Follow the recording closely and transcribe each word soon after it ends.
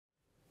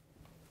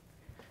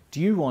Do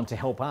you want to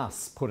help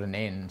us put an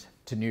end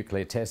to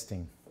nuclear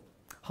testing?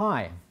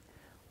 Hi,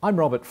 I'm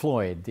Robert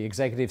Floyd, the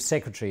Executive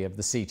Secretary of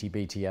the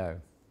CTBTO.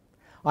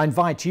 I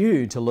invite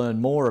you to learn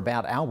more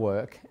about our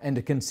work and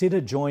to consider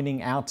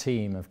joining our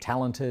team of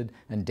talented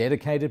and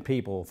dedicated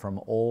people from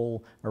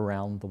all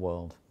around the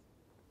world.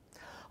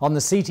 On the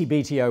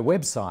CTBTO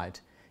website,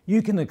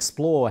 you can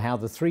explore how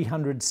the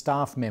 300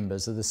 staff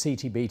members of the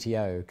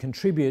CTBTO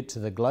contribute to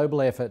the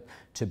global effort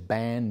to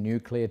ban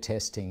nuclear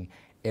testing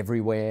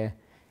everywhere,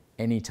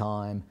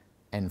 anytime,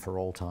 and for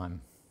all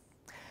time.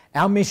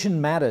 Our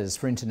mission matters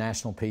for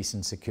international peace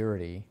and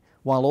security,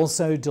 while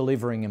also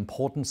delivering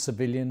important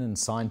civilian and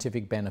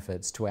scientific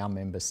benefits to our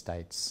member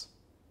states.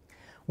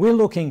 We're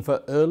looking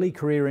for early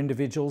career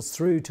individuals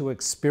through to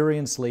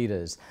experienced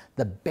leaders,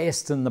 the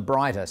best and the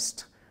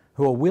brightest,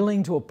 who are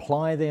willing to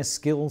apply their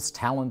skills,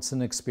 talents,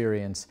 and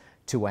experience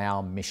to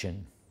our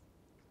mission.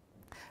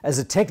 As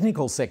a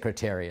technical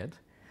secretariat,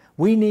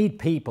 we need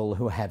people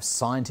who have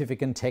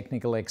scientific and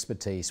technical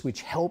expertise,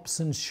 which helps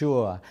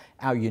ensure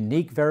our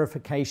unique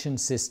verification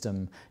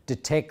system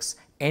detects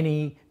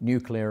any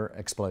nuclear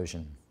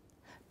explosion.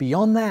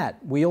 Beyond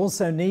that, we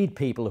also need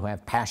people who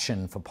have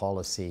passion for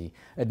policy,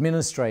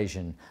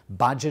 administration,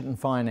 budget and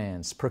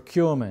finance,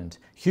 procurement,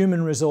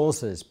 human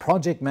resources,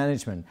 project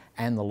management,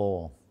 and the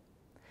law.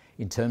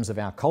 In terms of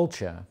our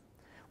culture,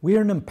 we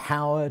are an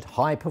empowered,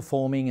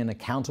 high-performing and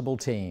accountable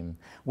team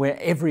where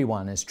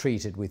everyone is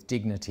treated with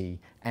dignity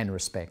and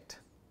respect.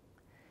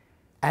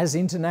 As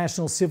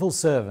international civil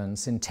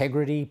servants,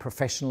 integrity,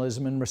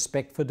 professionalism and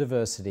respect for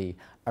diversity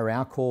are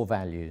our core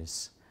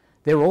values.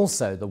 They're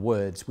also the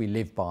words we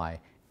live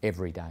by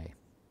every day.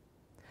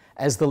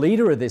 As the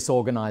leader of this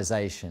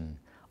organisation,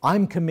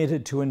 I'm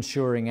committed to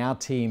ensuring our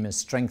team is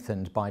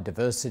strengthened by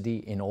diversity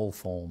in all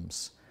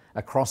forms,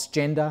 across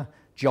gender,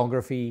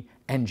 geography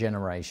and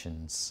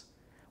generations.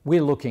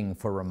 We're looking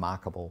for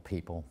remarkable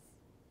people.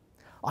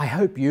 I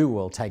hope you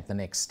will take the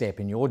next step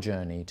in your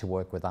journey to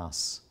work with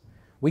us.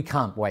 We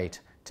can't wait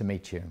to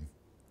meet you.